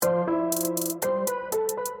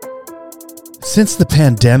Since the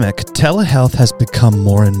pandemic, telehealth has become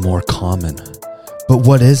more and more common. But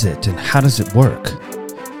what is it and how does it work?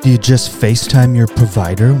 Do you just FaceTime your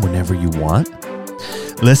provider whenever you want?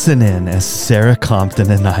 Listen in as Sarah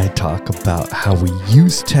Compton and I talk about how we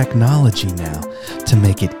use technology now to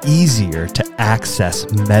make it easier to access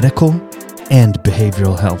medical and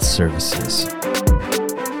behavioral health services.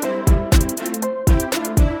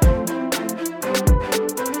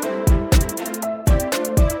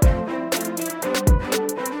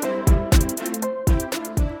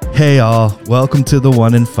 Hey all, welcome to The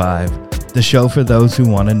 1 in 5, the show for those who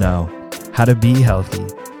want to know how to be healthy,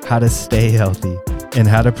 how to stay healthy, and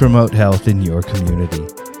how to promote health in your community.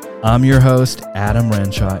 I'm your host, Adam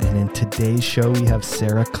Renshaw, and in today's show we have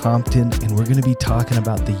Sarah Compton, and we're going to be talking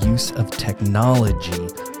about the use of technology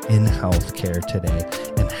in healthcare today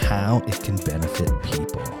and how it can benefit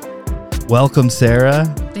people. Welcome, Sarah.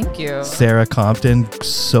 Thank you. Sarah Compton,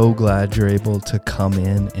 so glad you're able to come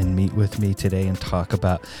in and meet with me today and talk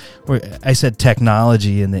about, I said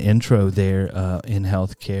technology in the intro there in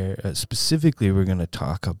healthcare. Specifically, we're going to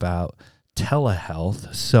talk about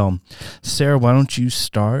telehealth. So, Sarah, why don't you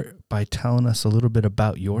start by telling us a little bit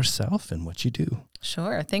about yourself and what you do?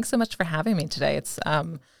 Sure. Thanks so much for having me today. It's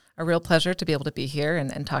a real pleasure to be able to be here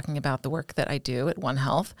and talking about the work that I do at One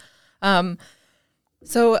Health.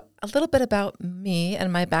 So a little bit about me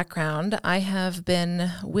and my background. I have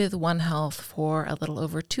been with One Health for a little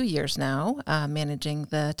over 2 years now, managing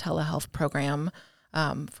the telehealth program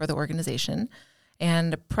for the organization.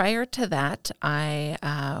 And prior to that,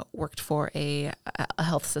 I worked for a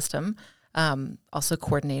health system, also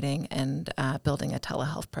coordinating and building a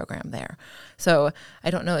telehealth program there. So I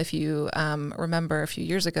don't know if you remember a few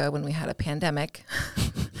years ago when we had a pandemic,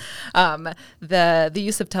 the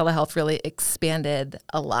use of telehealth really expanded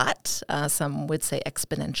a lot. Some would say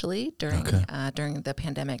exponentially during the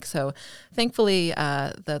pandemic. So thankfully,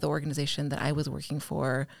 the organization that I was working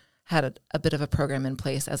for had a bit of a program in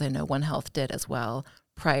place, as I know One Health did as well,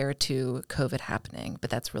 prior to COVID happening. But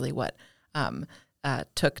that's really what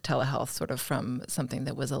took telehealth sort of from something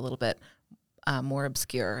that was a little bit more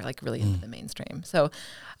obscure, like really into the mainstream. So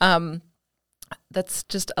that's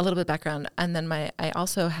just a little bit of background. And then I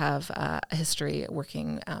also have a history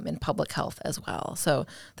working in public health as well. So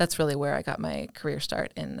that's really where I got my career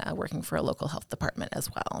start in working for a local health department as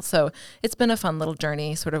well. So it's been a fun little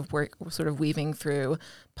journey, sort of weaving through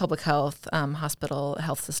public health, hospital,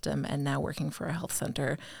 health system, and now working for a health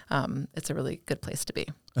center. It's a really good place to be.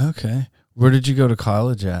 Okay. Where did you go to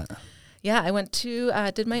college at? Yeah, I went to,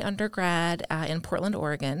 did my undergrad in Portland,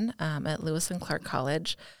 Oregon at Lewis and Clark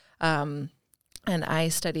College. And I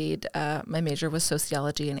studied, my major was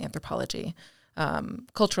sociology and anthropology,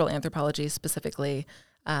 cultural anthropology specifically.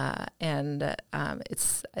 And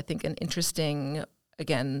it's, I think, an interesting,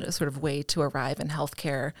 again, sort of way to arrive in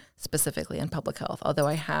healthcare, specifically in public health. Although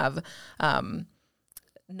I have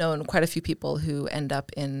known quite a few people who end up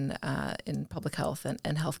in public health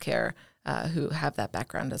and healthcare who have that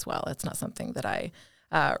background as well. It's not something that I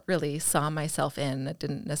really saw myself in. I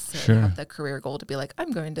didn't necessarily have the career goal to be like,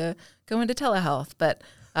 I'm going to go into telehealth, but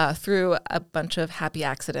through a bunch of happy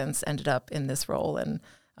accidents ended up in this role. And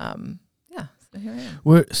so here I am.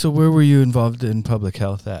 Where were you involved in public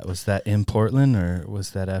health at? Was that in Portland or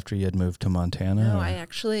was that after you had moved to Montana? No, I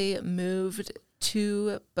actually moved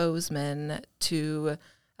to Bozeman to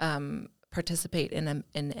participate in an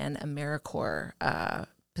AmeriCorps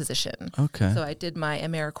position. Okay. So I did my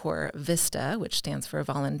AmeriCorps VISTA, which stands for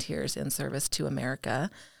Volunteers in Service to America,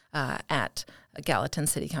 at Gallatin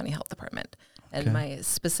City County Health Department. And my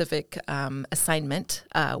specific assignment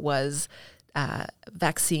was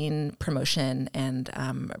vaccine promotion and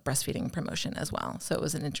breastfeeding promotion as well. So it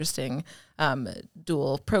was an interesting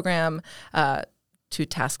dual program, 2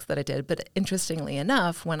 tasks that I did. But interestingly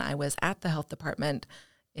enough, when I was at the health department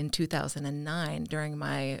in 2009, during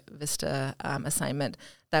my VISTA assignment,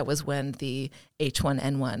 that was when the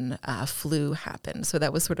H1N1 flu happened. So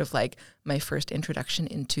that was sort of like my first introduction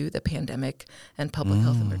into the pandemic and public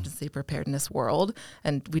health emergency preparedness world.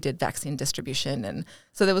 And we did vaccine distribution. And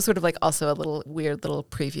so that was sort of like also a little weird little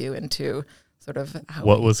preview into sort of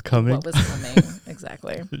what was coming.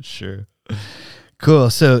 Exactly. Sure. Cool.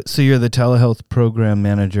 So you're the telehealth program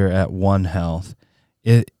manager at One Health.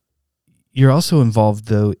 You're also involved,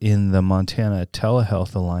 though, in the Montana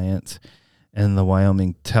Telehealth Alliance and the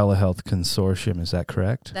Wyoming Telehealth Consortium. Is that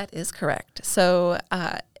correct? That is correct. So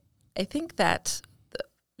I think that,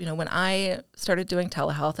 when I started doing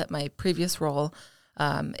telehealth at my previous role,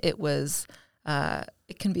 it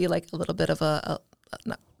can be like a little bit of a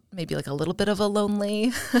maybe like a little bit of a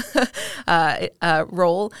lonely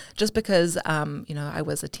role, just because, I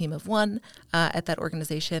was a team of one at that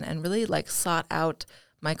organization and really like sought out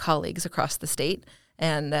my colleagues across the state.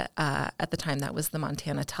 And at the time, that was the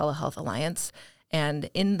Montana Telehealth Alliance. And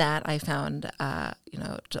in that, I found,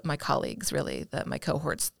 my colleagues, really, my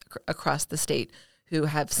cohorts across the state who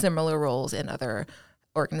have similar roles in other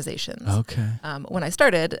organizations. Okay. When I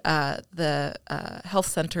started, the health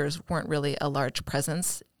centers weren't really a large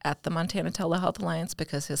presence at the Montana Telehealth Alliance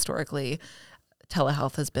because historically,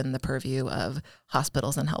 telehealth has been the purview of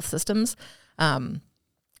hospitals and health systems.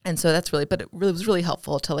 And so but it was really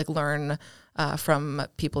helpful to like learn from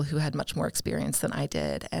people who had much more experience than I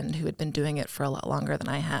did and who had been doing it for a lot longer than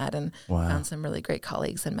I had, and found some really great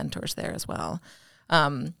colleagues and mentors there as well.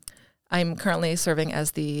 I'm currently serving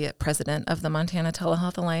as the president of the Montana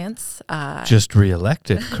Telehealth Alliance. Just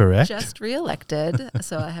reelected, correct? Just reelected.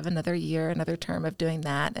 So I have another term of doing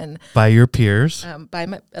that. And by your peers?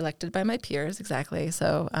 Elected by my peers, exactly.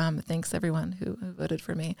 So thanks everyone who voted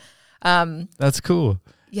for me. That's cool.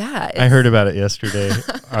 Yeah. I heard about it yesterday.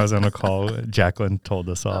 I was on a call. Jacqueline told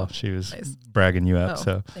us all. She was bragging you up.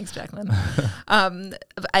 So thanks, Jacqueline.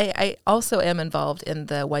 I also am involved in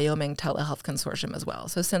the Wyoming Telehealth Consortium as well.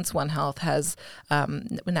 So since One Health has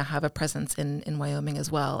we now have a presence in Wyoming as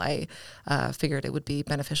well, I figured it would be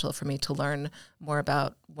beneficial for me to learn more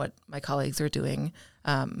about what my colleagues are doing,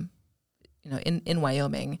 in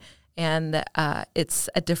Wyoming. And it's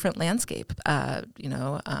a different landscape,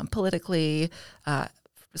 politically,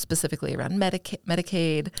 specifically around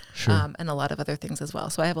Medicaid, sure. And a lot of other things as well.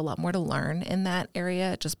 So I have a lot more to learn in that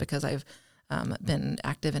area just because I've been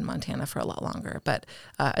active in Montana for a lot longer. But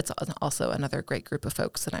it's also another great group of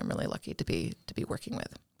folks that I'm really lucky to be working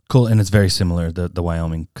with. Cool, and it's very similar. The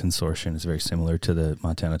Wyoming Consortium is very similar to the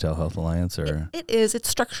Montana Telehealth Alliance, or it is. It's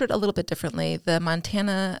structured a little bit differently. The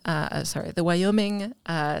Wyoming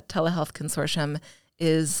Telehealth Consortium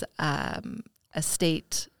is a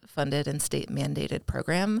state-funded and state-mandated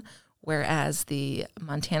program, whereas the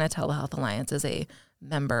Montana Telehealth Alliance is a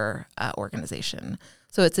member organization.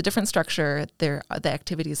 So it's a different structure. The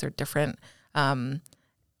activities are different, so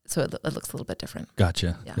it looks a little bit different.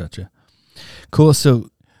 Gotcha. Cool. So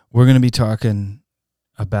we're going to be talking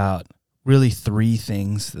about really three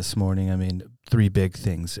things this morning. I mean, three big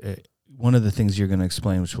things. One of the things you're going to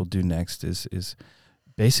explain, which we'll do next, is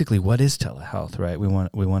basically what is telehealth, right? We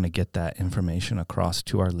want to get that information across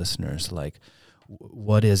to our listeners. Like,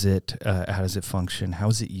 what is it? How does it function? How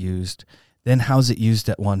is it used? Then how is it used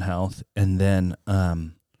at One Health? And then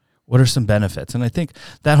what are some benefits? And I think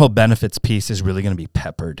that whole benefits piece is really going to be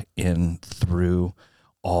peppered in through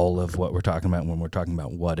all of what we're talking about when we're talking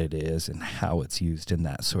about what it is and how it's used and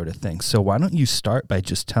that sort of thing. So why don't you start by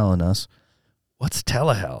just telling us what's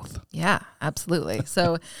telehealth? Yeah, absolutely.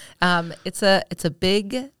 So it's a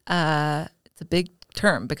big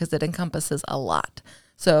term because it encompasses a lot.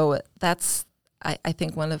 So that's I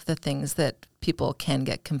think one of the things that people can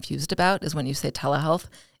get confused about is when you say telehealth,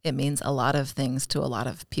 it means a lot of things to a lot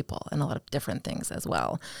of people and a lot of different things as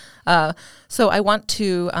well. So I want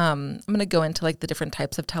to, I'm going to go into like the different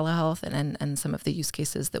types of telehealth and some of the use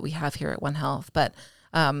cases that we have here at One Health. But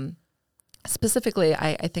specifically,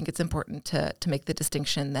 I think it's important to make the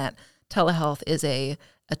distinction that telehealth is a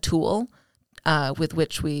tool with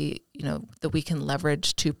which that we can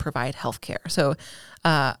leverage to provide healthcare. So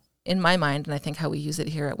in my mind, and I think how we use it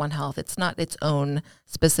here at One Health, it's not its own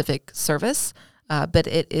specific service, but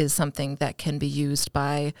it is something that can be used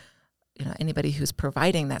by anybody who's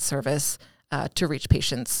providing that service to reach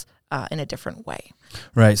patients in a different way.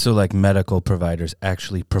 Right. So like medical providers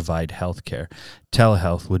actually provide healthcare.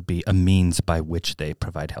 Telehealth would be a means by which they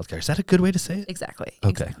provide healthcare. Is that a good way to say it? Exactly. Okay.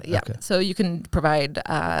 Exactly. Yeah. Okay. So you can provide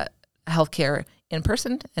healthcare in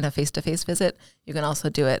person in a face-to-face visit. You can also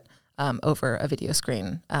do it over a video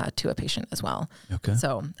screen to a patient as well. Okay.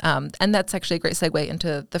 So, and that's actually a great segue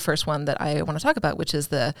into the first one that I want to talk about, which is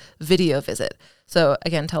the video visit. So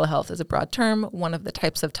again, telehealth is a broad term. One of the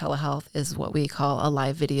types of telehealth is what we call a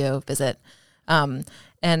live video visit. And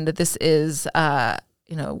this is,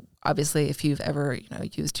 obviously if you've ever,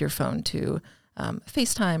 used your phone to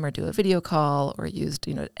FaceTime or do a video call or used,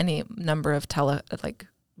 any number of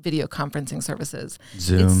video conferencing services.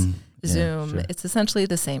 Zoom. Zoom. Sure. It's essentially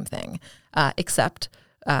the same thing, except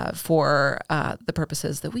for the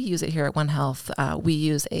purposes that we use it here at One Health. We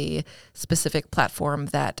use a specific platform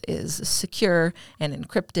that is secure and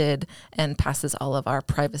encrypted and passes all of our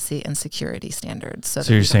privacy and security standards. So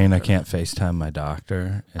you're saying I can't FaceTime my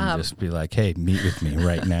doctor and just be like, hey, meet with me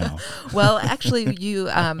right now? Well, actually, you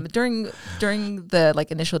during the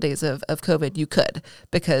initial days of COVID, you could,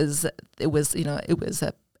 because it was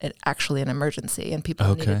actually an emergency, and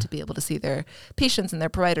people needed to be able to see their patients and their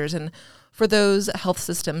providers. And for those health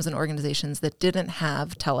systems and organizations that didn't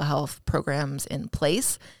have telehealth programs in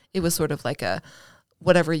place, it was sort of like a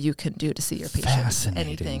whatever you can do to see your patients,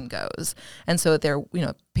 anything goes. And so their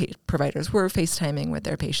providers were FaceTiming with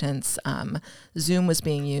their patients. Zoom was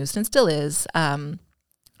being used and still is. And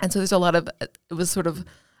so there's it was sort of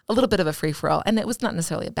a little bit of a free for all, and it was not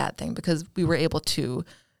necessarily a bad thing because we were able to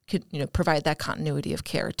provide that continuity of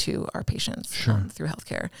care to our patients through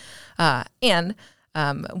healthcare. And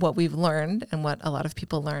what we've learned and what a lot of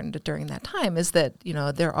people learned during that time is that,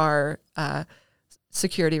 there are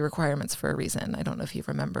security requirements for a reason. I don't know if you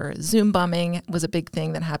remember, Zoom bombing was a big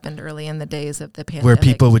thing that happened early in the days of the pandemic. Where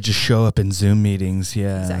people would just show up in Zoom meetings,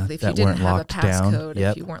 exactly. If you didn't have a passcode,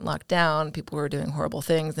 if you weren't locked down, people were doing horrible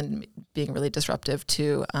things and being really disruptive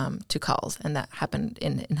to calls, and that happened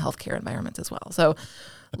in healthcare environments as well. So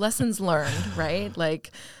lessons learned, right?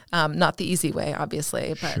 Like not the easy way,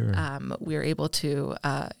 obviously, but we were able to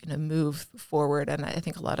move forward, and I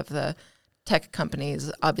think a lot of the tech companies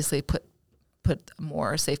obviously put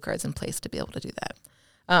more safeguards in place to be able to do that.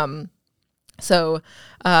 So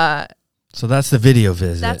that's the video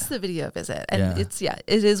visit. That's the video visit. And it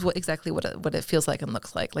is exactly what it feels like and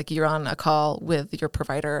looks like. Like you're on a call with your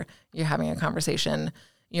provider, you're having a conversation,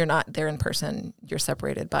 you're not there in person, you're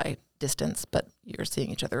separated by distance, but you're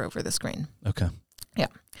seeing each other over the screen. Okay. Yeah.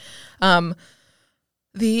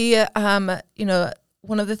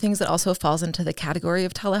 One of the things that also falls into the category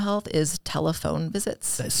of telehealth is telephone visits.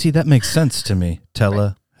 See, that makes sense to me.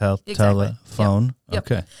 Telehealth, exactly. Telephone.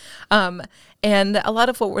 Yep. Okay. And a lot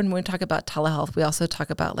of when we talk about telehealth, we also talk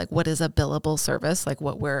about like what is a billable service, like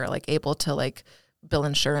what we're like able to like bill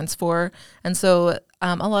insurance for. And so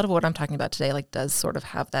a lot of what I'm talking about today like does sort of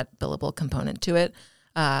have that billable component to it.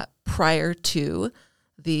 Prior to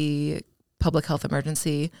the public health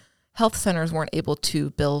emergency, health centers weren't able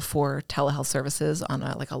to bill for telehealth services on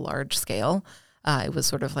a large scale. It was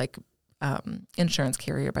sort of like insurance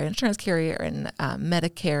carrier by insurance carrier, and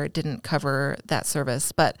Medicare didn't cover that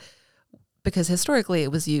service, but because historically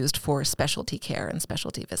it was used for specialty care and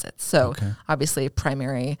specialty visits. So obviously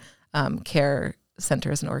primary care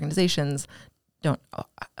centers and organizations don't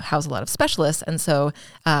house a lot of specialists, and so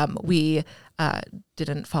we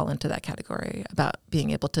didn't fall into that category about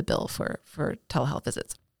being able to bill for telehealth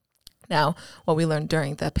visits. Now, what we learned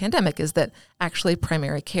during the pandemic is that actually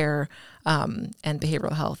primary care and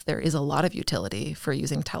behavioral health, there is a lot of utility for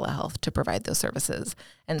using telehealth to provide those services.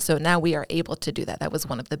 And so now we are able to do that. That was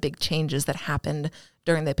one of the big changes that happened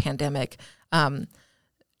during the pandemic.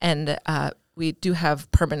 We do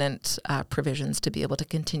have permanent provisions to be able to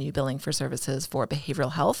continue billing for services for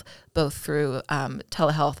behavioral health, both through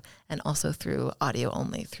telehealth and also through audio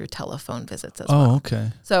only, through telephone visits as well. Oh,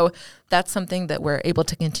 okay. So that's something that we're able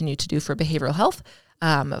to continue to do for behavioral health.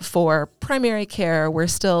 For primary care, we're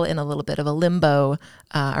still in a little bit of a limbo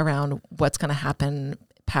around what's going to happen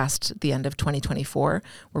past the end of 2024.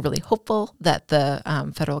 We're really hopeful that the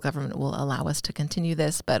federal government will allow us to continue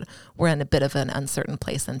this, but we're in a bit of an uncertain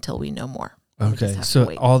place until we know more. Okay,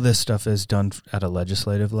 so all this stuff is done at a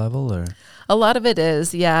legislative level, or? A lot of it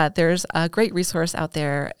is, yeah. There's a great resource out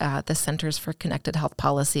there, the Centers for Connected Health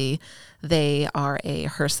Policy. They are a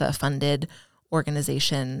HRSA-funded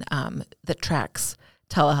organization that tracks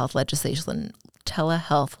telehealth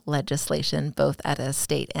legislation both at a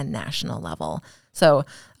state and national level. So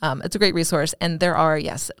it's a great resource, and there are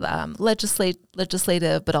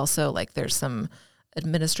legislative, but also like there's some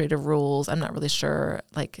administrative rules. I'm not really sure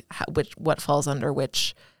like what falls under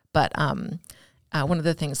which, but one of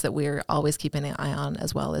the things that we're always keeping an eye on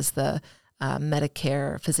as well is the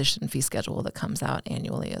Medicare physician fee schedule that comes out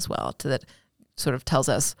annually as well, that sort of tells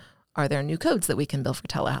us, are there new codes that we can bill for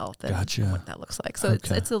telehealth and what that looks like. So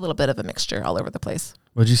it's a little bit of a mixture all over the place.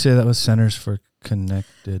 What did you say that was? Centers for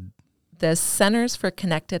Connected? The Centers for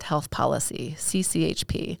Connected Health Policy,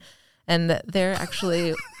 CCHP. And they're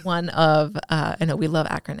actually one of, I know we love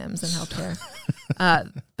acronyms in healthcare,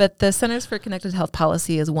 but the Centers for Connected Health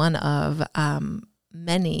Policy is one of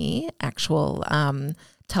many actual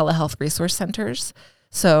telehealth resource centers.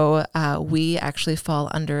 So we actually fall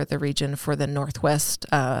under the region for the Northwest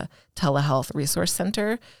Telehealth Resource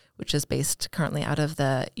Center, which is based currently out of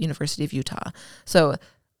the University of Utah. So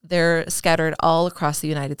they're scattered all across the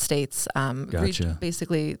United States. Gotcha.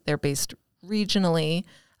 Basically, they're based regionally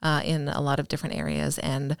in a lot of different areas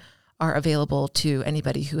and are available to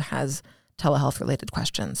anybody who has telehealth related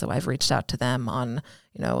questions. So I've reached out to them on,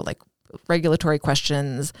 like regulatory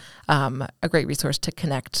questions, a great resource to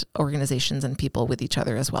connect organizations and people with each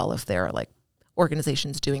other as well if there are like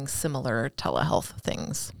organizations doing similar telehealth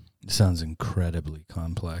things. Sounds incredibly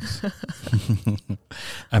complex.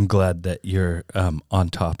 I'm glad that you're on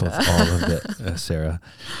top of all of it, Sarah.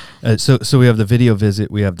 So we have the video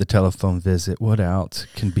visit, we have the telephone visit. What else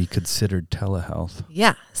can be considered telehealth?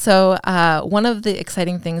 Yeah. So one of the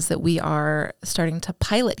exciting things that we are starting to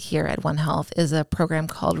pilot here at One Health is a program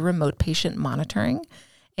called remote patient monitoring.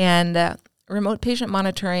 And remote patient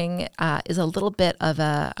monitoring is a little bit of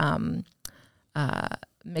a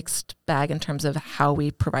mixed bag in terms of how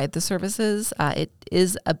we provide the services. It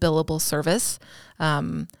is a billable service,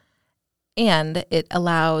 and it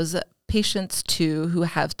allows patients who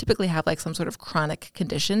typically have like some sort of chronic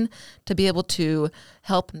condition to be able to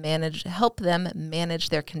help them manage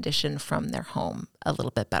their condition from their home a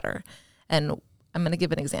little bit better. And I'm going to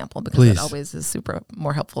give an example because Please. it always is super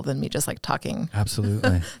more helpful than me just like talking.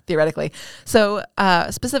 Absolutely. Theoretically. So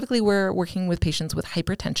specifically, we're working with patients with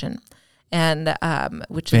hypertension. And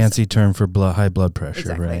which fancy term for high blood pressure,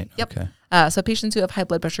 exactly. Right? Yep. Okay. So patients who have high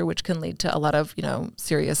blood pressure, which can lead to a lot of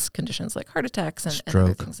serious conditions like heart attacks and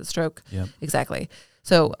other things, stroke. Yep. Exactly.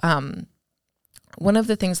 So one of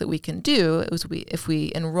the things that we can do is if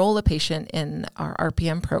we enroll a patient in our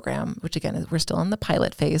RPM program, which again we're still in the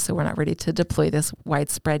pilot phase, so we're not ready to deploy this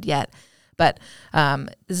widespread yet. But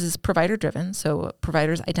this is provider driven, so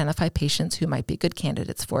providers identify patients who might be good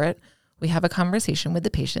candidates for it. We have a conversation with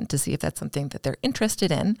the patient to see if that's something that they're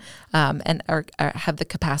interested in and have the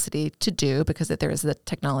capacity to do because there is the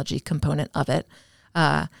technology component of it.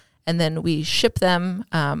 And then we ship them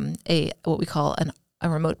what we call a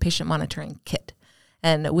remote patient monitoring kit.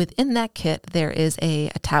 And within that kit, there is a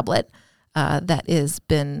tablet that is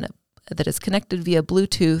connected via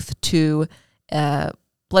Bluetooth to a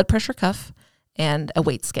blood pressure cuff and a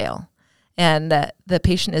weight scale. And the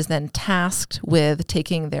patient is then tasked with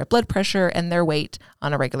taking their blood pressure and their weight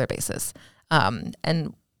on a regular basis.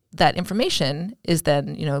 And that information is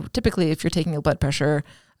then, typically if you're taking a blood pressure,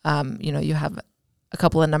 you have a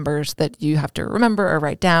couple of numbers that you have to remember or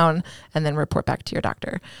write down and then report back to your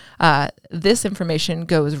doctor. This information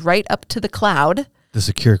goes right up to the cloud. The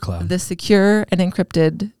secure cloud. The secure and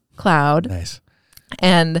encrypted cloud. Nice.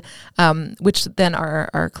 And which then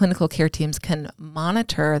our clinical care teams can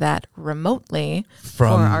monitor that remotely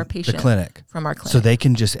from for our patient. The clinic. From our clinic. So they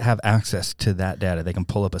can just have access to that data. They can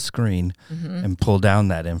pull up a screen and pull down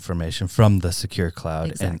that information from the secure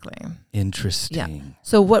cloud. Exactly. Interesting. Yeah.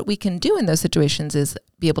 So what we can do in those situations is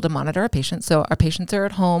be able to monitor our patients. So our patients are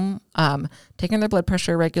at home, taking their blood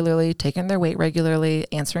pressure regularly, taking their weight regularly,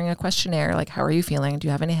 answering a questionnaire like, how are you feeling? Do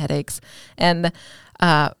you have any headaches? And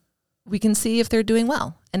we can see if they're doing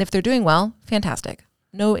well. And if they're doing well, fantastic.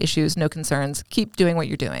 No issues, no concerns. Keep doing what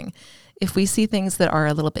you're doing. If we see things that are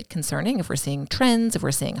a little bit concerning, if we're seeing trends, if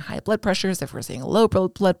we're seeing high blood pressures, if we're seeing low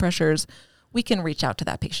blood pressures, we can reach out to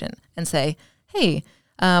that patient and say, hey,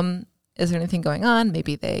 is there anything going on?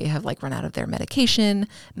 Maybe they have run out of their medication.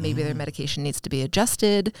 Maybe their medication needs to be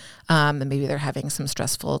adjusted. And maybe they're having some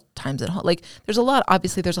stressful times at home. There's a lot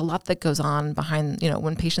that goes on behind,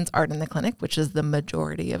 when patients aren't in the clinic, which is the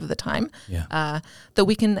majority of the time, that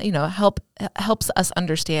we can, helps us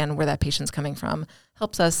understand where that patient's coming from,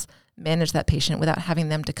 helps us manage that patient without having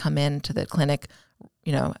them to come in to the clinic,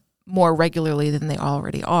 more regularly than they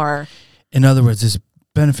already are. In other words, it's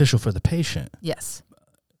beneficial for the patient. Yes.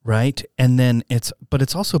 Right. And then it's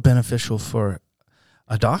also beneficial for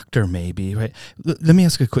a doctor maybe, right? Let me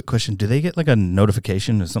ask a quick question. Do they get a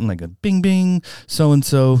notification or something like a bing, bing,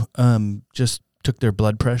 so-and-so just took their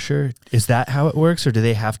blood pressure? Is that how it works? Or do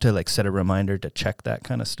they have to set a reminder to check that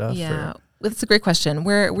kind of stuff? Yeah. That's a great question.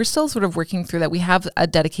 We're still sort of working through that. We have a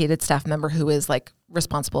dedicated staff member who is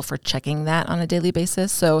responsible for checking that on a daily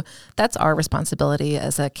basis. So that's our responsibility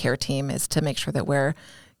as a care team, is to make sure that we're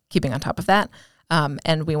keeping on top of that.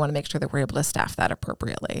 And we want to make sure that we're able to staff that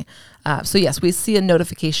appropriately. So yes, we see a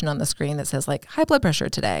notification on the screen that says high blood pressure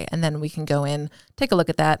today. And then we can go in, take a look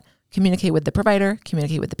at that, communicate with the provider,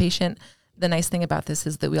 communicate with the patient. The nice thing about this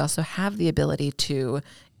is that we also have the ability to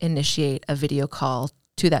initiate a video call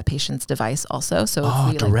to that patient's device also. So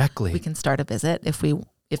if we directly, we can start a visit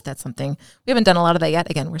if that's something. We haven't done a lot of that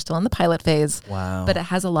yet. Again, we're still in the pilot phase. Wow. But it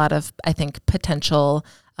has a lot of, I think, potential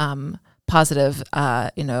positive,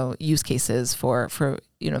 use cases for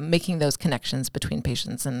making those connections between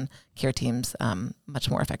patients and care teams much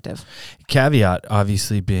more effective. Caveat,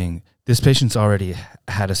 obviously, being this patient's already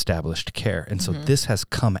had established care. And so this has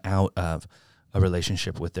come out of a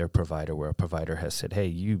relationship with their provider where a provider has said, hey,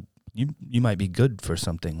 you might be good for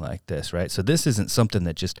something like this, right? So this isn't something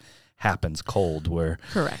that just happens cold where...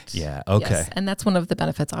 Correct. Yeah, okay. Yes. And that's one of the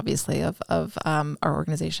benefits, obviously, of our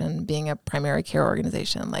organization being a primary care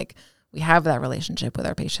organization. we have that relationship with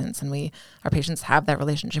our patients, and our patients have that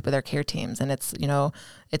relationship with our care teams. And it's,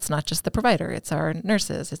 it's not just the provider, it's our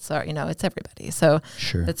nurses, it's our, it's everybody. So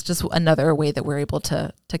Sure. it's just another way that we're able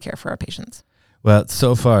to care for our patients. Well,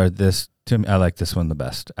 so far, to me, I like this one the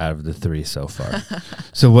best out of the three so far.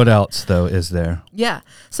 So what else, though, is there? Yeah.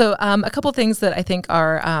 So a couple of things that I think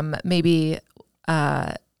are maybe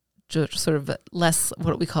sort of less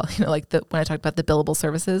what we call, when I talk about the billable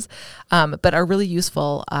services, but are really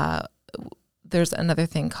useful. There's another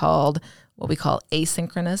thing called what we call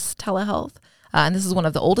asynchronous telehealth. And this is one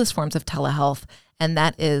of the oldest forms of telehealth. And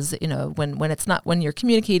that is, when you're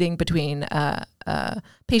communicating between a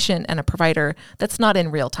patient and a provider, that's not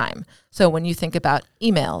in real time. So when you think about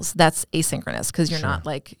emails, that's asynchronous because you're not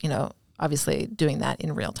obviously doing that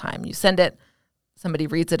in real time. You send it, somebody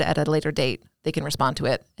reads it at a later date, they can respond to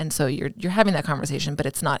it. And so you're having that conversation, but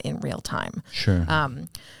it's not in real time. Sure.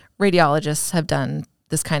 Radiologists have done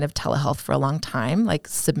this kind of telehealth for a long time, like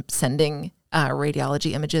sending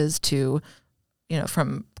radiology images to,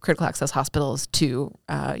 from critical access hospitals to,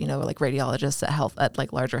 like radiologists at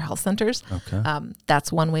like larger health centers. Okay.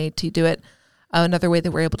 That's one way to do it. Another way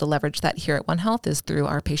that we're able to leverage that here at One Health is through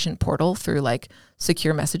our patient portal, through like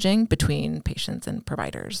secure messaging between patients and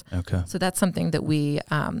providers. Okay. So that's something that we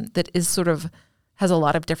that is sort of has a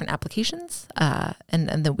lot of different applications,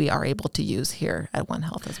 and that we are able to use here at One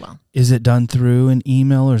Health as well. Is it done through an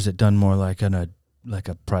email, or is it done more like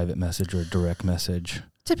a private message or a direct message?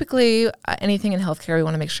 Typically, anything in healthcare we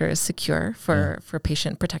want to make sure is secure for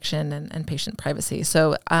patient protection and patient privacy.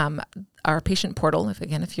 So our patient portal,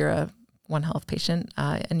 if you're a One Health patient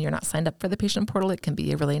and you're not signed up for the patient portal, it can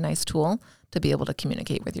be a really nice tool to be able to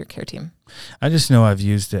communicate with your care team. I just know I've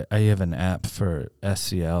used it. I have an app for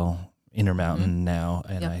SCL Intermountain now,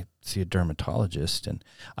 and I see a dermatologist, and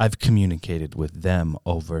I've communicated with them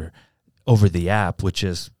over the app, which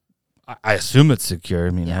is, I assume it's secure.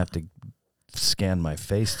 I mean, I have to scan my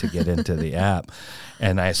face to get into the app,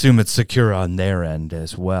 and I assume it's secure on their end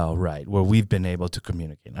as well, right? Where we've been able to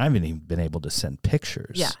communicate. I haven't even been able to send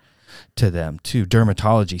pictures to them too.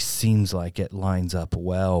 Dermatology seems like it lines up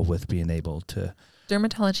well with being able to.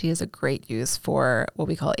 Dermatology is a great use for what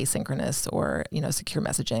we call asynchronous or, secure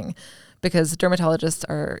messaging, because dermatologists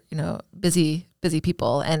are, busy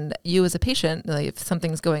people, and you as a patient, like if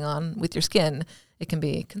something's going on with your skin, it can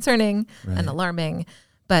be concerning and alarming.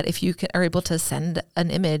 But if you are able to send an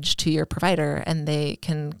image to your provider and they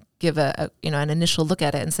can give an initial look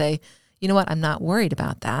at it and say, you know what, I'm not worried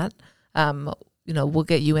about that. We'll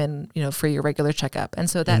get you in, for your regular checkup. And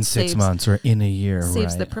so that in 6 months or in a year,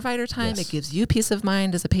 saves the provider time. Yes. It gives you peace of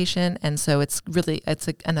mind as a patient. And so it's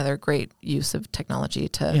another great use of technology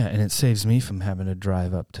to. Yeah. And it saves me from having to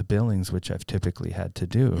drive up to Billings, which I've typically had to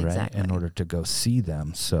do, exactly. right? In order to go see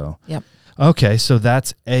them. So, yep. Okay. So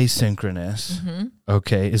that's asynchronous. Mm-hmm.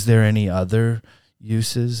 Okay. Is there any other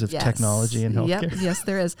uses of technology in healthcare? Yep. Yes,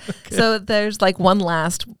 there is. Okay. So there's like one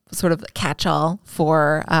last sort of catch-all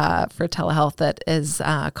for telehealth that is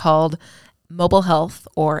called mobile health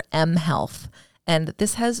or mHealth. And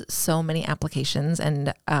this has so many applications.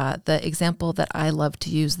 And the example that I love to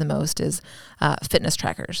use the most is fitness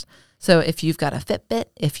trackers. So if you've got a Fitbit,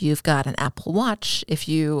 if you've got an Apple Watch, if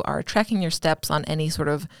you are tracking your steps on any sort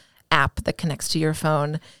of app that connects to your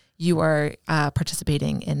phone, you are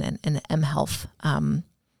participating in an mHealth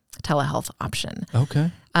telehealth option.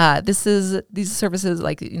 Okay. These services,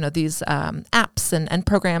 like these apps and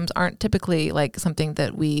programs aren't typically like something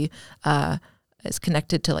that we is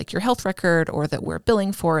connected to like your health record or that we're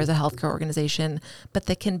billing for as a healthcare organization, but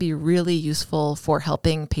they can be really useful for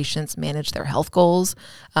helping patients manage their health goals,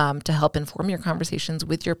 to help inform your conversations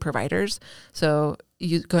with your providers. So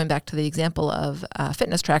going back to the example of a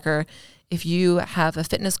fitness tracker, if you have a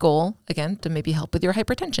fitness goal, again, to maybe help with your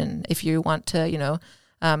hypertension, if you want to,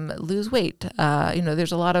 lose weight,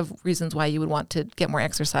 there's a lot of reasons why you would want to get more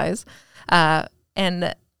exercise.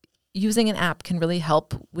 And using an app can really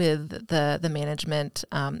help with the management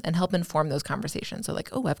and help inform those conversations. So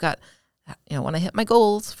like, I've got, when I hit my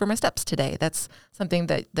goals for my steps today, that's something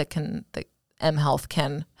that mHealth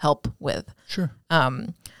can help with. Sure.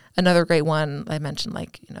 Another great one I mentioned,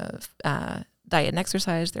 like, diet and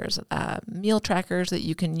exercise. There's meal trackers that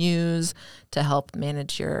you can use to help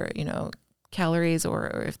manage your, calories,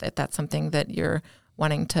 or if that's something that you're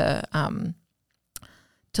wanting to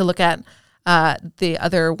look at. The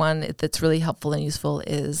other one that's really helpful and useful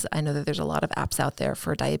is, I know that there's a lot of apps out there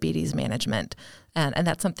for diabetes management, and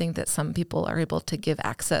that's something that some people are able to give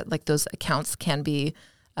access, like those accounts can be,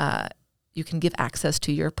 you can give access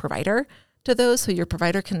to your provider to those, so your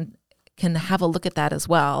provider can can have a look at that as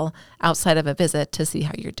well outside of a visit to see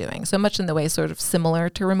how you're doing. So much in the way sort of similar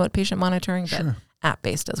to remote patient monitoring, but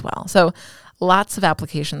app-based as well. So lots of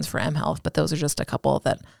applications for mHealth, but those are just a couple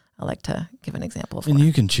that I like to give an example of. And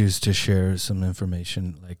you can choose to share some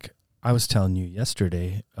information. Like I was telling you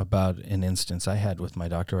yesterday about an instance I had with my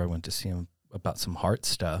doctor. I went to see him about some heart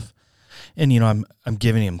stuff. And, I'm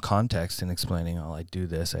giving him context and explaining, I do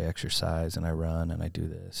this, I exercise and I run and I do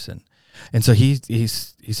this. And so he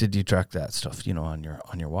said, you track that stuff, on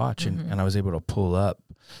your watch. And I was able to pull up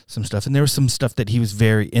some stuff. And there was some stuff that he was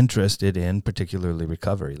very interested in, particularly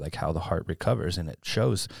recovery, like how the heart recovers. And it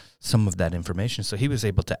shows some of that information. So he was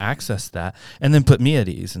able to access that and then put me at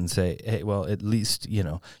ease and say, hey, well, at least, you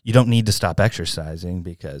don't need to stop exercising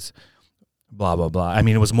because blah, blah, blah. I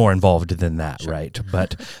mean, it was more involved than that, right?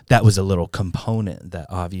 But that was a little component that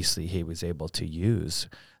obviously he was able to use,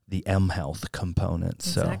 the mHealth component.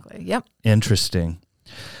 Exactly. So, yep. Interesting.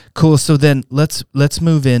 Cool. So then let's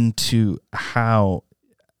move into how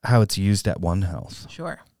it's used at One Health.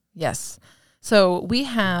 Sure. Yes. So we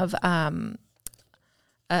have a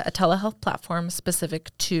telehealth platform specific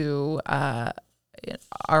to our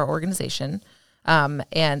organization.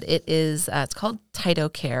 And it is, it's called Tyto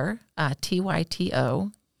Care,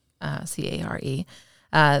 TYTO, CARE.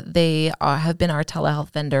 They have been our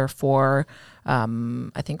telehealth vendor for,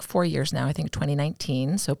 I think 4 years now, I think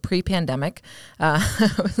 2019. So pre-pandemic, I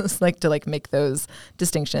just like to make those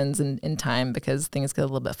distinctions in time because things get a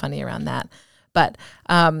little bit funny around that. But,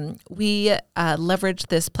 we, leverage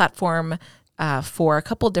this platform, for a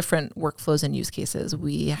couple different workflows and use cases.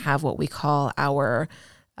 We have what we call our,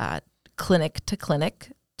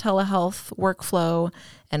 clinic-to-clinic telehealth workflow,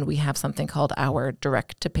 and we have something called our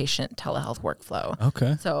direct-to-patient telehealth workflow.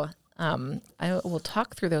 Okay. So I will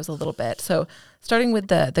talk through those a little bit. So starting with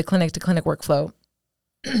the clinic-to-clinic workflow,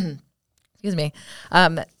 excuse me,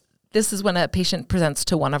 this is when a patient presents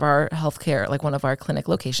to one of our healthcare, like one of our clinic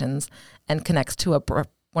locations, and connects to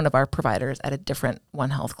one of our providers at a different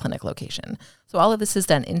One Health clinic location. So all of this is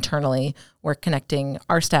done internally. We're connecting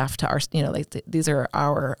our staff to our, these are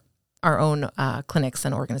our own clinics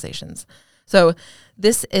and organizations. So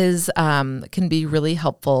this is can be really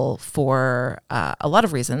helpful for a lot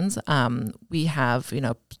of reasons. We have,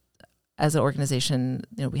 as an organization,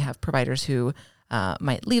 we have providers who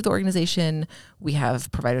might leave the organization. We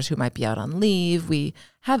have providers who might be out on leave. We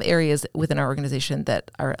have areas within our organization that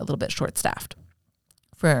are a little bit short-staffed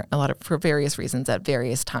for various reasons at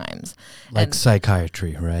various times. Like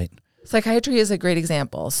psychiatry, right? Psychiatry is a great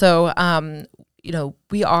example. So,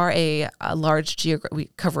 we are we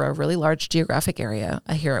cover a really large geographic area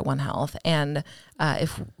here at One Health, and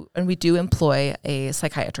we do employ a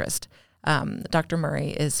psychiatrist. Dr. Murray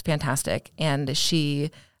is fantastic, and she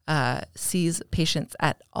sees patients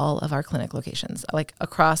at all of our clinic locations, like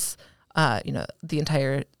across, the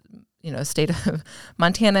entire, state of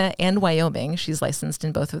Montana and Wyoming. She's licensed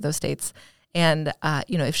in both of those states. And,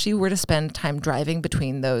 if she were to spend time driving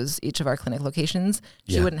between each of our clinic locations,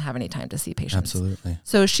 she wouldn't have any time to see patients. Absolutely.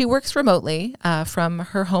 So she works remotely from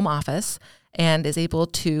her home office and is able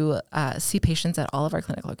to see patients at all of our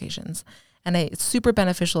clinic locations. And it's super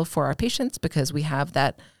beneficial for our patients because we have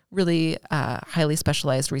that really highly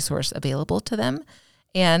specialized resource available to them.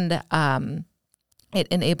 And it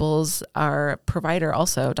enables our provider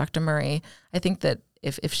also, Dr. Murray. I think that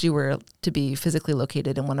if she were to be physically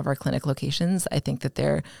located in one of our clinic locations, I think that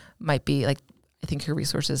there might be I think her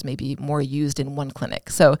resources may be more used in one clinic.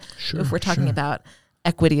 So if we're talking about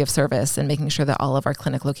equity of service and making sure that all of our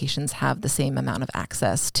clinic locations have the same amount of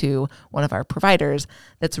access to one of our providers,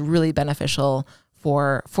 that's really beneficial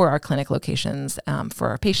for our clinic locations, for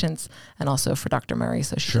our patients, and also for Dr. Murray,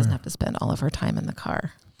 so she doesn't have to spend all of her time in the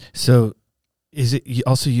car. So is it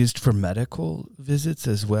also used for medical visits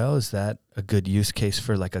as well? Is that a good use case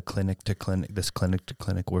for like a clinic-to-clinic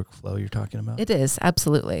workflow you're talking about? It is,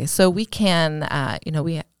 absolutely. So we can,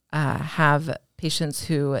 we have patients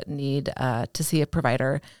who need to see a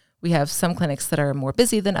provider. We have some clinics that are more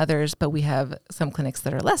busy than others, but we have some clinics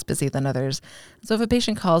that are less busy than others. So if a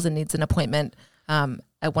patient calls and needs an appointment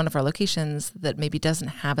at one of our locations that maybe doesn't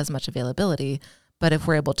have as much availability, but if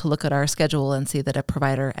we're able to look at our schedule and see that a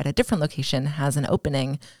provider at a different location has an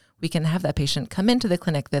opening, we can have that patient come into the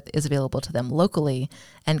clinic that is available to them locally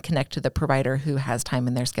and connect to the provider who has time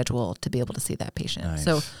in their schedule to be able to see that patient. Nice.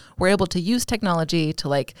 So we're able to use technology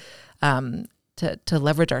to to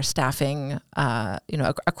leverage our staffing,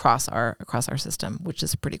 across our system, which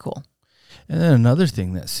is pretty cool. And then another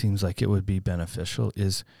thing that seems like it would be beneficial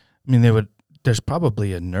is, they would there's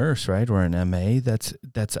probably a nurse, right, or an MA that's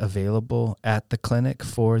available at the clinic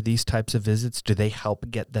for these types of visits. Do they help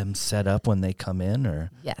get them set up when they come in,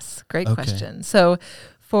 or? Yes, great question. So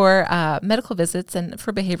for medical visits and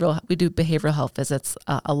for behavioral, we do behavioral health visits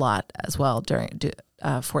a lot as well through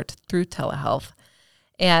telehealth.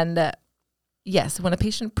 And yes, when a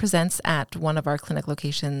patient presents at one of our clinic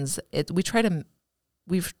locations,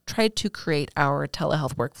 we've tried to create our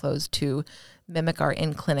telehealth workflows to mimic our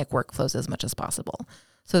in-clinic workflows as much as possible.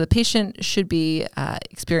 So the patient should be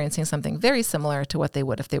experiencing something very similar to what they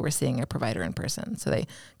would if they were seeing a provider in person. So they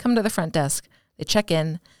come to the front desk, they check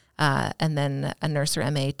in, and then a nurse or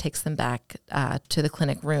MA takes them back to the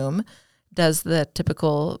clinic room, does the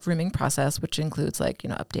typical rooming process, which includes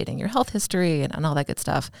updating your health history and all that good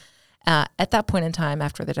stuff. At that point in time,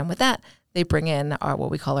 after they're done with that, they bring in what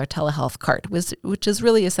we call our telehealth cart, which is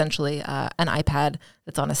really essentially an iPad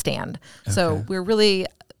that's on a stand. Okay. So we're really,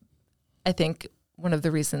 I think, one of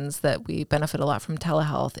the reasons that we benefit a lot from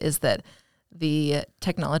telehealth is that the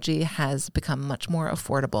technology has become much more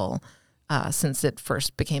affordable since it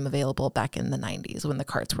first became available back in the 90s when the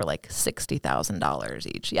carts were like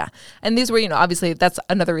 $60,000 each. Yeah. And these were, obviously that's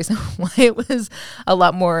another reason why it was a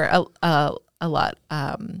lot more,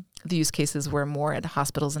 the use cases were more at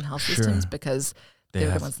hospitals and health systems because they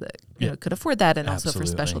were the ones that could afford that, and also for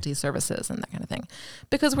specialty services and that kind of thing.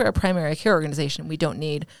 Because we're a primary care organization, we don't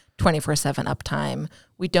need 24/7 uptime.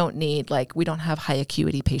 We don't have high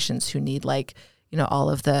acuity patients who need all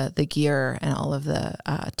of the gear and all of the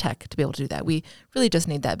tech to be able to do that. We really just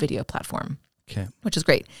need that video platform, which is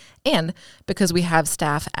great. And because we have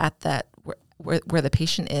staff at that where the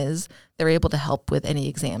patient is, they're able to help with any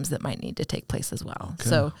exams that might need to take place as well. Okay.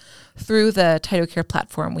 So through the TytoCare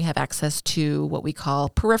platform, we have access to what we call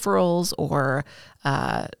peripherals or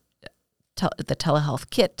the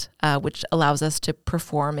telehealth kit, which allows us to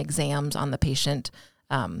perform exams on the patient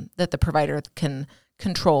that the provider can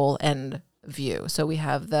control and view. So we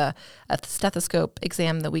have a stethoscope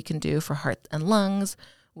exam that we can do for heart and lungs.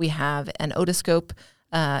 We have an otoscope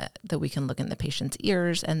that we can look in the patient's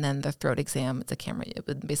ears, and then the throat exam, it's a camera. It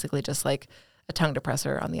would basically just like a tongue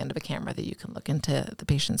depressor on the end of a camera that you can look into the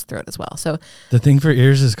patient's throat as well. So the thing for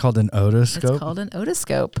ears is called an otoscope? It's called an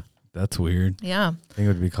otoscope. That's weird. Yeah. I think it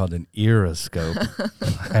would be called an earoscope.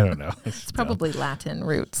 I don't know. It's probably Latin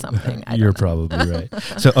root something. You're probably right.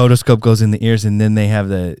 So otoscope goes in the ears, and then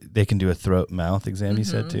they can do a throat mouth exam, you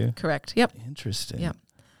said too? Correct. Yep. Interesting. Yep.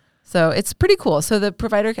 So it's pretty cool. So the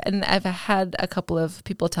provider, and I've had a couple of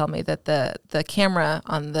people tell me that the camera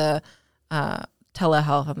on the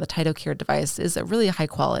telehealth on the TytoCare device is a really high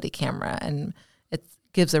quality camera, and it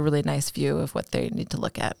gives a really nice view of what they need to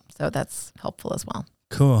look at. So that's helpful as well.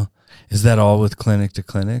 Cool. Is that all with clinic to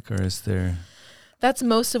clinic, or is there? That's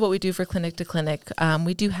most of what we do for clinic to clinic.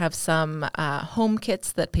 We do have some home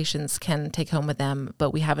kits that patients can take home with them,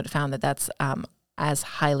 but we haven't found that that's as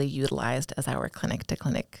highly utilized as our clinic to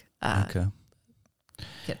clinic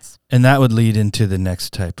kits. And that would lead into the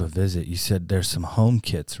next type of visit. You said there's some home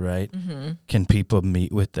kits, right? Mm-hmm. Can people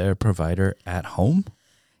meet with their provider at home?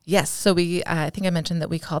 Yes. So I think I mentioned that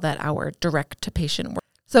we call that our direct-to-patient work.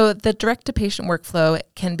 So the direct-to-patient workflow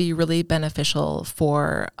can be really beneficial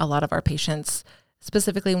for a lot of our patients,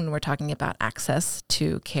 specifically when we're talking about access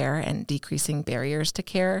to care and decreasing barriers to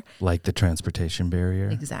care. Like the transportation barrier?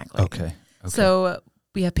 Exactly. Okay. So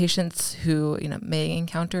we have patients who may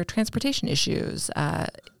encounter transportation issues.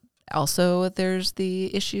 Also, there's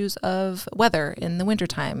the issues of weather in the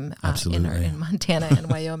wintertime in Montana and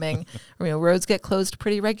Wyoming. Roads get closed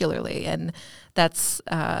pretty regularly, and that's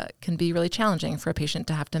can be really challenging for a patient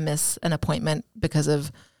to have to miss an appointment because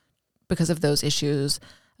of those issues.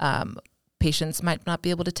 Patients might not be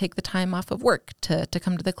able to take the time off of work to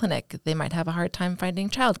come to the clinic. They might have a hard time finding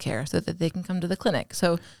childcare so that they can come to the clinic.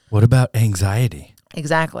 So, what about anxiety?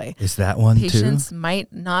 Exactly. Is that one too? Patients might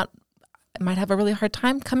have a really hard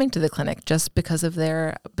time coming to the clinic just because of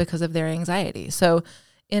their anxiety. So,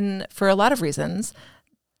 for a lot of reasons,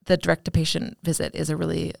 the direct-to-patient visit is a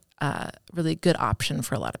really good option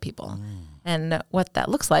for a lot of people. And what that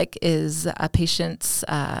looks like is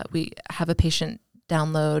we have a patient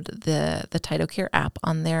download the TytoCare app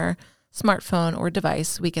on their smartphone or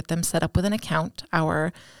device. We get them set up with an account.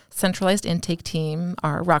 Our centralized intake team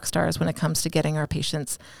are rock stars when it comes to getting our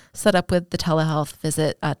patients set up with the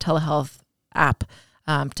telehealth app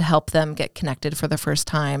to help them get connected for the first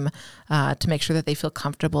time, to make sure that they feel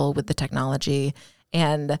comfortable with the technology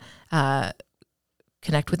and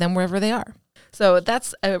connect with them wherever they are. So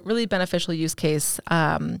that's a really beneficial use case.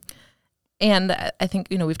 And I think,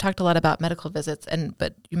 we've talked a lot about medical visits,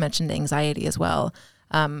 but you mentioned anxiety as well.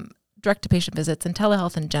 direct-to-patient visits and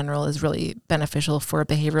telehealth in general is really beneficial for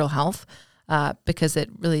behavioral health because it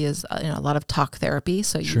really is a lot of talk therapy.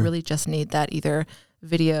 So you really just need that either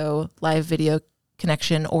live video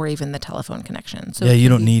connection or even the telephone connection. So you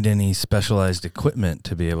don't need any specialized equipment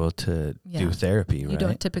to be able to do therapy, right? You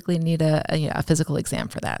don't typically need a physical exam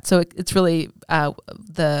for that. So it's really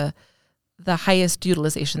the highest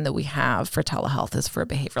utilization that we have for telehealth is for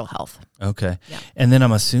behavioral health. Okay. Yeah. And then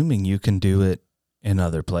I'm assuming you can do it in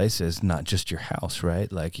other places, not just your house,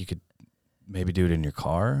 right? Like you could maybe do it in your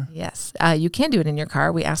car? Yes. You can do it in your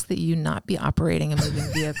car. We ask that you not be operating a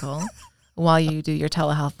moving vehicle while you do your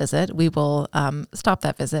telehealth visit. We will stop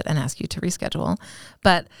that visit and ask you to reschedule.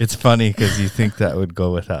 But it's funny because you think that would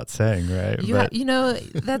go without saying, right?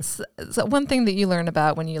 That's one thing that you learn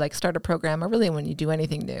about when you start a program, or really when you do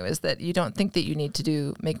anything new, is that you don't think that you need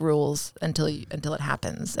to make rules until it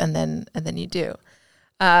happens, and then you do.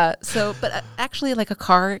 But actually, a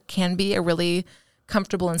car can be a really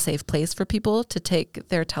comfortable and safe place for people to take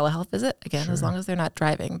their telehealth visit, again, as long as they're not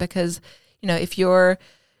driving. Because, if you're,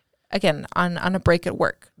 again, on a break at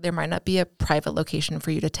work, there might not be a private location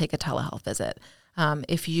for you to take a telehealth visit.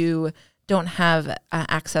 If you don't have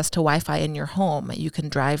access to Wi-Fi in your home, you can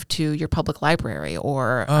drive to your public library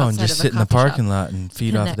or and just sit in the parking lot and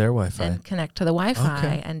feed off their Wi-Fi. And connect to the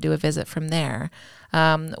Wi-Fi and do a visit from there.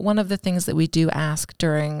 One of the things that we do ask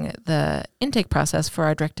during the intake process for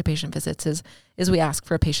our direct-to-patient visits is we ask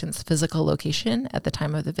for a patient's physical location at the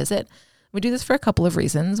time of the visit. We do this for a couple of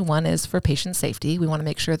reasons. One is for patient safety. We want to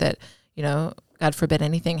make sure that, God forbid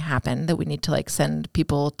anything happened, that we need to send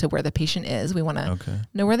people to where the patient is. We want to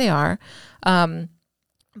know where they are.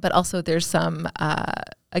 But also there's some,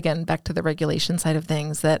 again, back to the regulation side of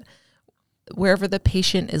things, that wherever the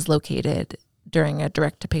patient is located during a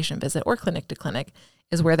direct-to-patient visit or clinic-to-clinic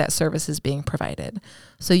is where that service is being provided.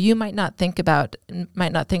 So you might not think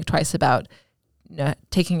twice about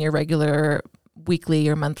taking your regular weekly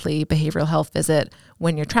or monthly behavioral health visit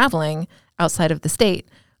when you're traveling outside of the state,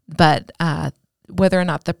 but whether or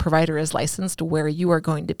not the provider is licensed where you are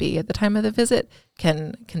going to be at the time of the visit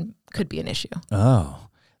could be an issue. Oh,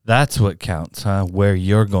 that's what counts, huh? Where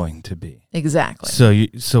you're going to be. Exactly.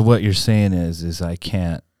 So what you're saying is I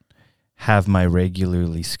can't have my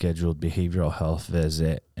regularly scheduled behavioral health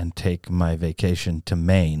visit and take my vacation to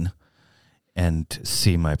Maine and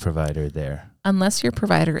see my provider there. Unless your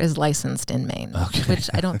provider is licensed in Maine,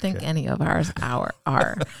 which I don't think any of ours are.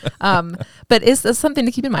 But it's something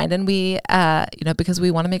to keep in mind. And we, because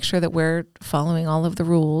we want to make sure that we're following all of the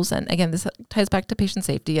rules. And again, this ties back to patient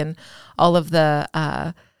safety, and all of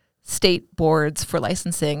the state boards for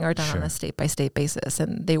licensing are done on a state-by-state basis.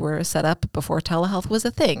 And they were set up before telehealth was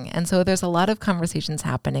a thing. And so there's a lot of conversations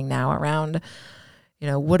happening now around,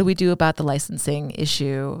 what do we do about the licensing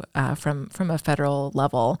issue from a federal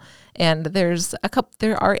level? And there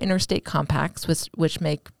are interstate compacts which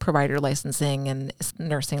make provider licensing and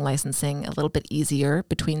nursing licensing a little bit easier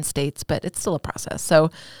between states, but it's still a process. So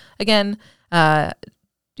again,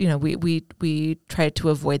 we try to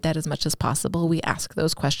avoid that as much as possible. We ask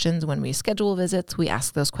those questions when we schedule visits. We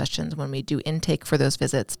ask those questions when we do intake for those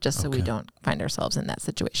visits, just so we don't find ourselves in that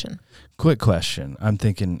situation. Quick question. I'm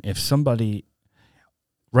thinking, if somebody...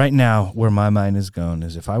 Right now, where my mind is going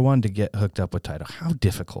is, if I wanted to get hooked up with Tidal, how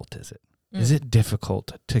difficult is it? Is it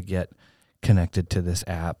difficult to get connected to this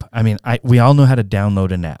app? I mean, we all know how to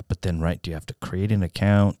download an app, but then, do you have to create an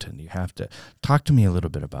account, and you have to talk to me a little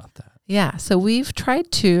bit about that? Yeah, so we've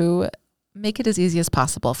tried to make it as easy as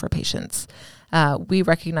possible for patients. We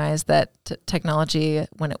recognize that technology,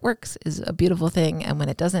 when it works, is a beautiful thing, and when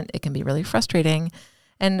it doesn't, it can be really frustrating.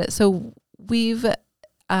 And so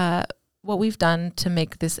what we've done to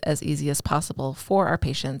make this as easy as possible for our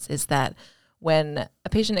patients is that when a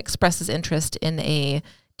patient expresses interest in a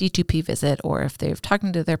D2P visit, or if they've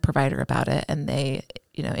talking to their provider about it and they,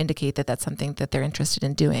 indicate that that's something that they're interested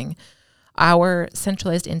in doing, our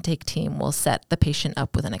centralized intake team will set the patient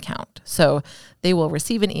up with an account. So they will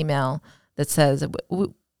receive an email that says,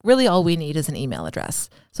 really all we need is an email address.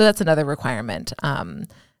 So that's another requirement,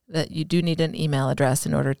 that you do need an email address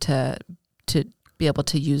in order to be able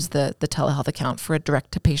to use the telehealth account for a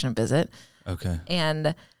direct-to-patient visit. Okay.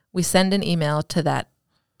 And we send an email to that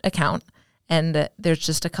account, and there's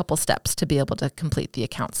just a couple steps to be able to complete the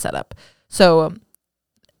account setup. So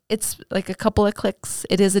it's like a couple of clicks.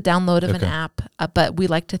 It is a download of an app, but we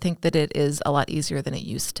like to think that it is a lot easier than it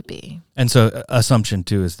used to be. And so assumption,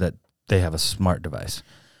 too, is that they have a smart device.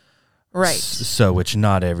 Right. So which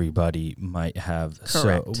not everybody might have.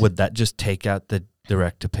 Correct. So would that just take out the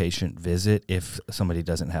direct-to-patient visit if somebody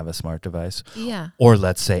doesn't have a smart device? Yeah. Or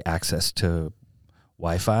let's say access to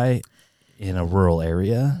Wi-Fi in a rural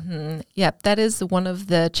area. Mm-hmm. Yep, that is one of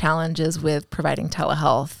the challenges with providing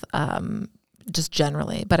telehealth, just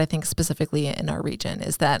generally, but I think specifically in our region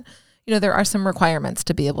is that, there are some requirements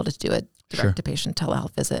to be able to do a direct-to-patient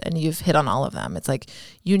telehealth visit, and you've hit on all of them. It's like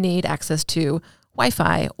you need access to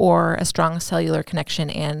Wi-Fi or a strong cellular connection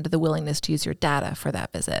and the willingness to use your data for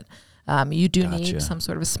that visit. You do need some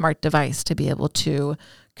sort of a smart device to be able to,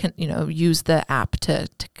 use the app to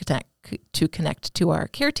connect to our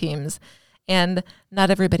care teams. And not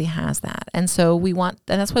everybody has that. And so and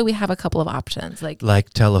that's why we have a couple of options. Like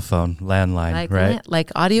telephone, landline, right?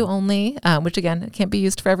 Like audio only, which again, can't be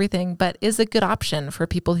used for everything, but is a good option for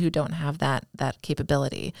people who don't have that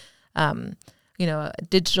capability.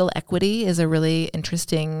 Digital equity is a really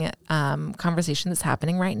interesting conversation that's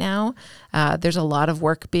happening right now. There's a lot of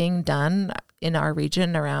work being done in our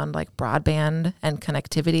region around like broadband and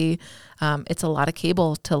connectivity. It's a lot of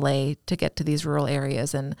cable to lay to get to these rural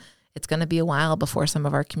areas, and it's going to be a while before some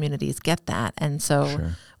of our communities get that. And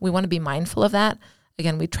so we want to be mindful of that.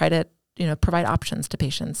 Again, we try to, provide options to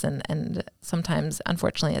patients, and sometimes,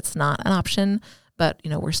 unfortunately, it's not an option, but,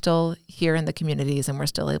 we're still here in the communities and we're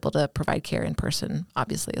still able to provide care in person,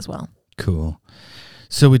 obviously, as well. Cool.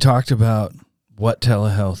 So we talked about what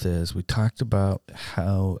telehealth is. We talked about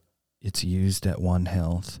how it's used at One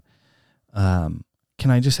Health. Can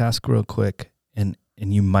I just ask real quick, and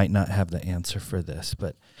you might not have the answer for this,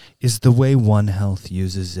 but is the way One Health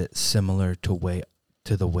uses it similar to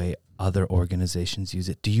the way other organizations use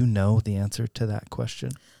it? Do you know the answer to that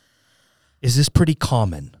question? Is this pretty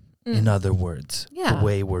common, in other words, the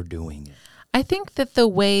way we're doing it? I think that the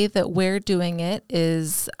way that we're doing it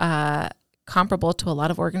is comparable to a lot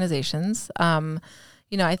of organizations.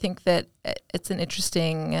 I think that it's an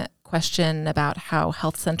interesting question about how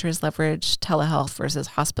health centers leverage telehealth versus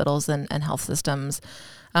hospitals and health systems.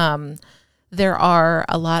 There are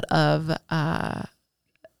a lot of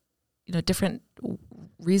different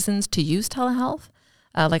reasons to use telehealth.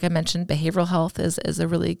 Like I mentioned, behavioral health is a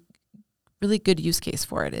really, really good use case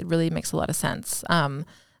for it. It really makes a lot of sense.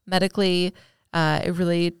 Medically, it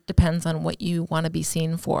really depends on what you want to be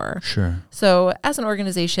seen for. Sure. So as an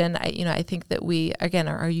organization, I think that we, again,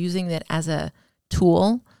 are using it as a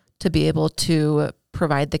tool to be able to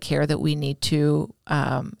provide the care that we need to,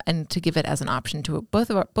 and to give it as an option to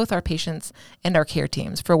both our patients and our care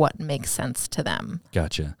teams for what makes sense to them.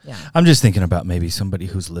 Gotcha. Yeah. I'm just thinking about maybe somebody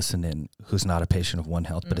who's listening, who's not a patient of One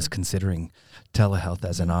Health, but is considering telehealth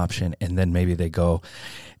as an option, and then maybe they go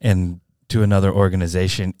and to another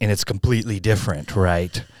organization and it's completely different,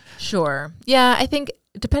 right? Sure. Yeah, I think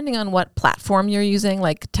depending on what platform you're using,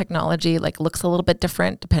 like technology, looks a little bit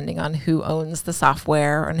different depending on who owns the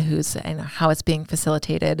software and how it's being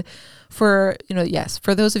facilitated. For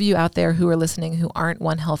those of you out there who are listening who aren't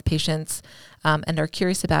One Health patients and are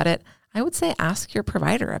curious about it, I would say ask your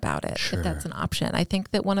provider about it if that's an option. I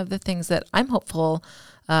think that one of the things that I'm hopeful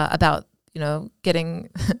about getting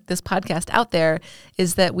this podcast out there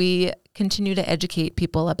is that we continue to educate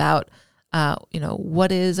people about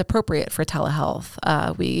what is appropriate for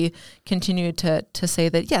telehealth. We continue to say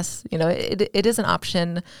that, yes, it is an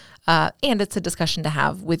option, and it's a discussion to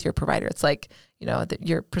have with your provider. It's like,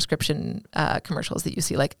 your prescription commercials that you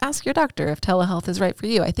see, like, ask your doctor if telehealth is right for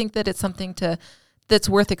you. I think that it's something that's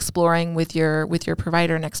worth exploring with your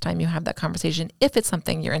provider next time you have that conversation, if it's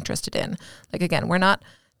something you're interested in. Like, again, we're not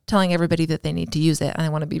telling everybody that they need to use it, and I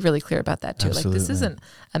want to be really clear about that too. Absolutely. Like, this isn't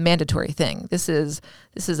a mandatory thing. This is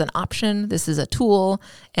an option. This is a tool,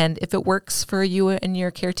 and if it works for you and your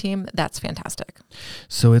care team, that's fantastic.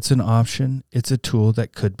 So it's an option. It's a tool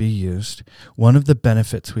that could be used. One of the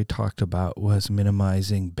benefits we talked about was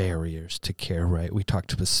minimizing barriers to care, right? We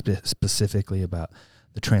talked specifically about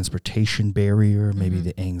the transportation barrier, maybe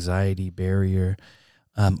the anxiety barrier.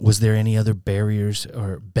 Was there any other barriers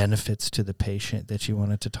or benefits to the patient that you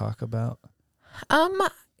wanted to talk about?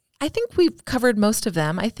 I think we've covered most of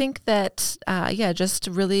them. I think that, just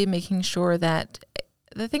really making sure that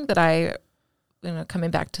the thing that I,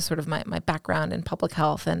 coming back to sort of my background in public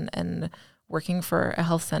health and working for a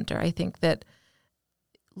health center, I think that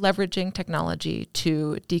leveraging technology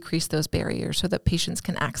to decrease those barriers so that patients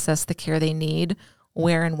can access the care they need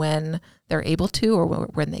where and when they're able to, or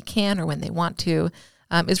when they can, or when they want to,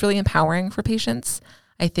 is really empowering for patients.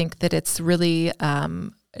 I think that it's really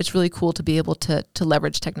cool to be able to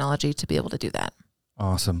leverage technology to be able to do that.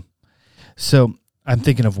 Awesome. So I'm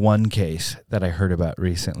thinking of one case that I heard about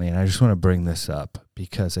recently, and I just want to bring this up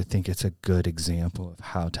because I think it's a good example of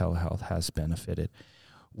how telehealth has benefited.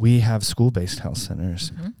 We have school-based health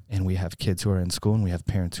centers, and we have kids who are in school, and we have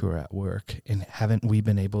parents who are at work. And haven't we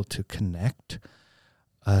been able to connect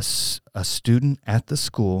a student at the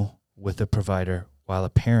school with a provider while a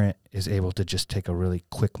parent is able to just take a really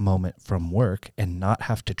quick moment from work and not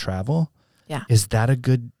have to travel. Yeah. Is that a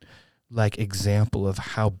good example of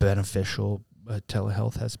how beneficial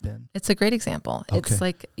telehealth has been? It's a great example. Okay.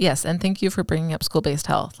 It's yes. And thank you for bringing up school-based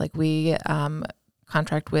health. We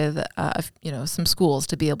contract with, some schools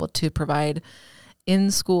to be able to provide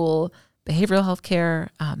in-school behavioral health care,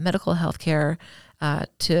 medical health care,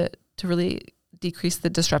 to really decrease the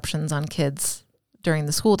disruptions on kids during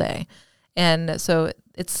the school day. And so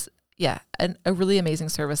it's, a really amazing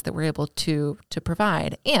service that we're able to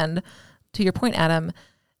provide. And to your point, Adam,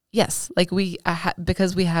 yes,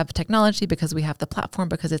 because we have technology, because we have the platform,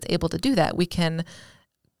 because it's able to do that, we can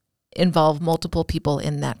involve multiple people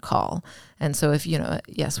in that call. And so if,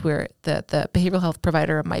 we're the behavioral health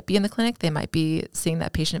provider might be in the clinic, they might be seeing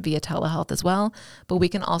that patient via telehealth as well, but we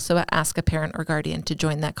can also ask a parent or guardian to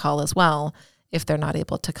join that call as well if they're not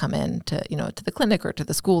able to come in to, to the clinic or to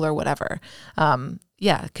the school or whatever.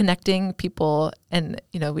 Connecting people, and,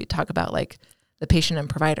 we talk about the patient and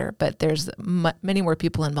provider, but there's many more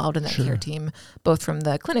people involved in that care team, both from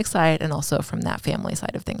the clinic side and also from that family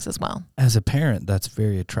side of things as well. As a parent, that's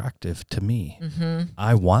very attractive to me. Mm-hmm.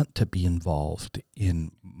 I want to be involved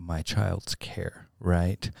in my child's care,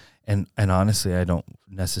 right? And honestly, I don't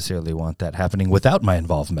necessarily want that happening without my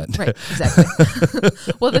involvement. Right, exactly.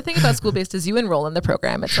 Well, the thing about school-based is you enroll in the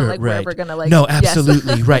program. It's not like we're ever going to No,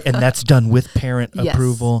 absolutely, right. And that's done with parent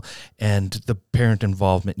approval and the parent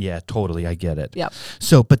involvement. Yeah, totally. I get it. Yep.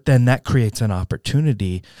 So, but then that creates an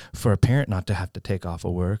opportunity for a parent not to have to take off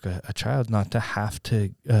of work, a child not to have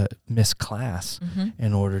to miss class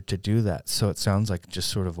in order to do that. So it sounds like just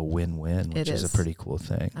sort of a win-win, which is a pretty cool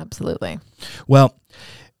thing. Absolutely. Well,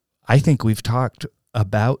 I think we've talked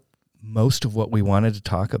about most of what we wanted to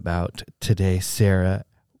talk about today, Sarah.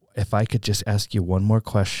 If I could just ask you one more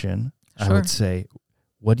question, I would say,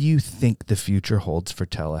 what do you think the future holds for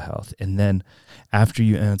telehealth? And then after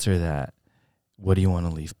you answer that, what do you want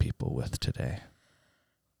to leave people with today?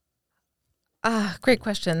 Great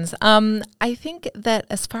questions. I think that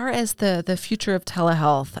as far as the future of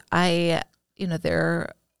telehealth,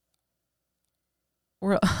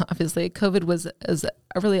 obviously COVID is a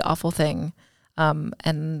really awful thing.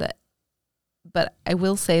 But I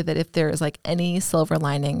will say that if there is any silver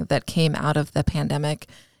lining that came out of the pandemic,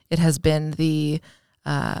 it has been the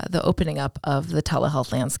opening up of the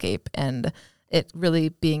telehealth landscape and it really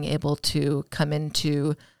being able to come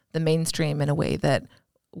into the mainstream in a way that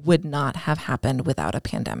would not have happened without a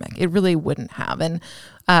pandemic. It really wouldn't have. And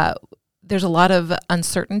there's a lot of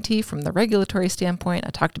uncertainty from the regulatory standpoint.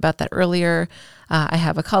 I talked about that earlier. I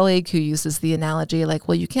have a colleague who uses the analogy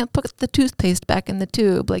you can't put the toothpaste back in the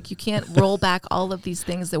tube. You can't roll back all of these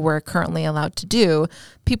things that we're currently allowed to do.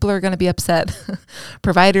 People are going to be upset.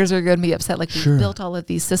 Providers are going to be upset. We've built all of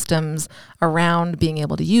these systems around being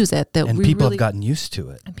able to use it. And people have gotten used to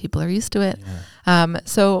it. And people are used to it. Yeah.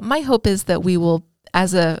 So my hope is that we will,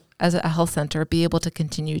 as a health center, be able to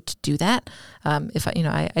continue to do that. If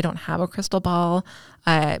I don't have a crystal ball,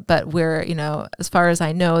 but we're, as far as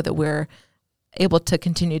I know, that we're able to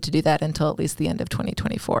continue to do that until at least the end of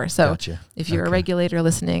 2024. So if you're a regulator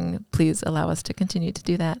listening, please allow us to continue to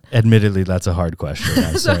do that. Admittedly, that's a hard question.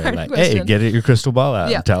 I'm sorry. Hey, get your crystal ball out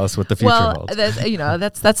and tell us what the future holds.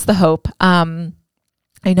 That's the hope. I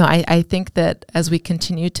think that as we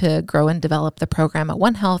continue to grow and develop the program at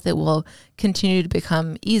One Health, it will continue to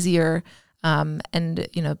become easier and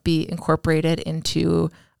be incorporated into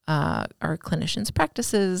our clinicians'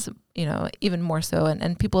 practices, even more so,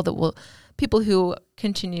 and people who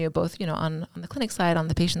continue both, on the clinic side, on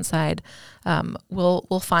the patient side,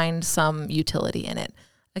 will find some utility in it.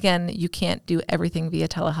 Again, you can't do everything via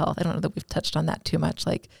telehealth. I don't know that we've touched on that too much.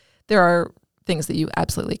 There are things that you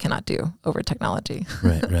absolutely cannot do over technology.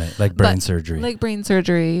 Right. Like brain surgery. Like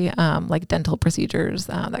dental procedures,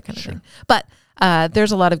 that kind of thing. But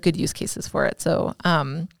there's a lot of good use cases for it. So,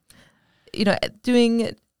 and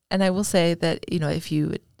I will say that, if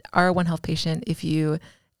you are a One Health patient, even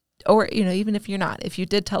if you're not, if you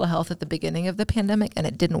did telehealth at the beginning of the pandemic and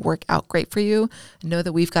it didn't work out great for you, know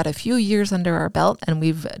that we've got a few years under our belt and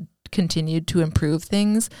we've continued to improve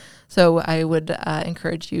things. So I would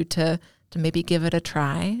encourage you to maybe give it a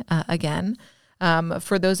try again.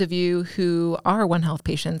 For those of you who are One Health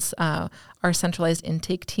patients, our centralized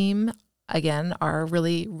intake team, again, are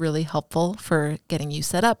really, really helpful for getting you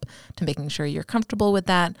set up, to making sure you're comfortable with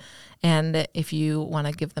that. And if you want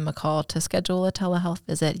to give them a call to schedule a telehealth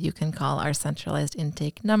visit, you can call our centralized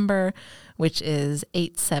intake number, which is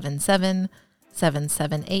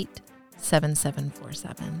 877-778-6699.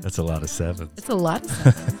 7747. That's a lot of sevens. It's a lot of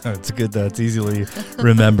sevens. It's good though. It's easily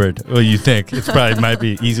remembered. Well, you think it's probably might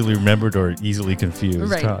be easily remembered or easily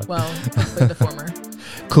confused. Right. Huh? Well, hopefully the former.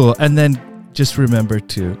 Cool. And then just remember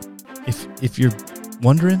to, if you're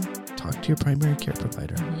wondering, talk to your primary care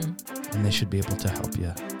provider, and they should be able to help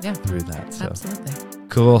you through that. So absolutely.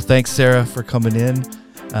 Cool. Thanks, Sarah, for coming in.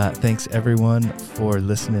 Thanks everyone for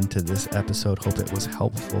listening to this episode. Hope it was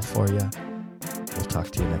helpful for you. We'll talk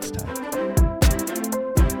to you next time.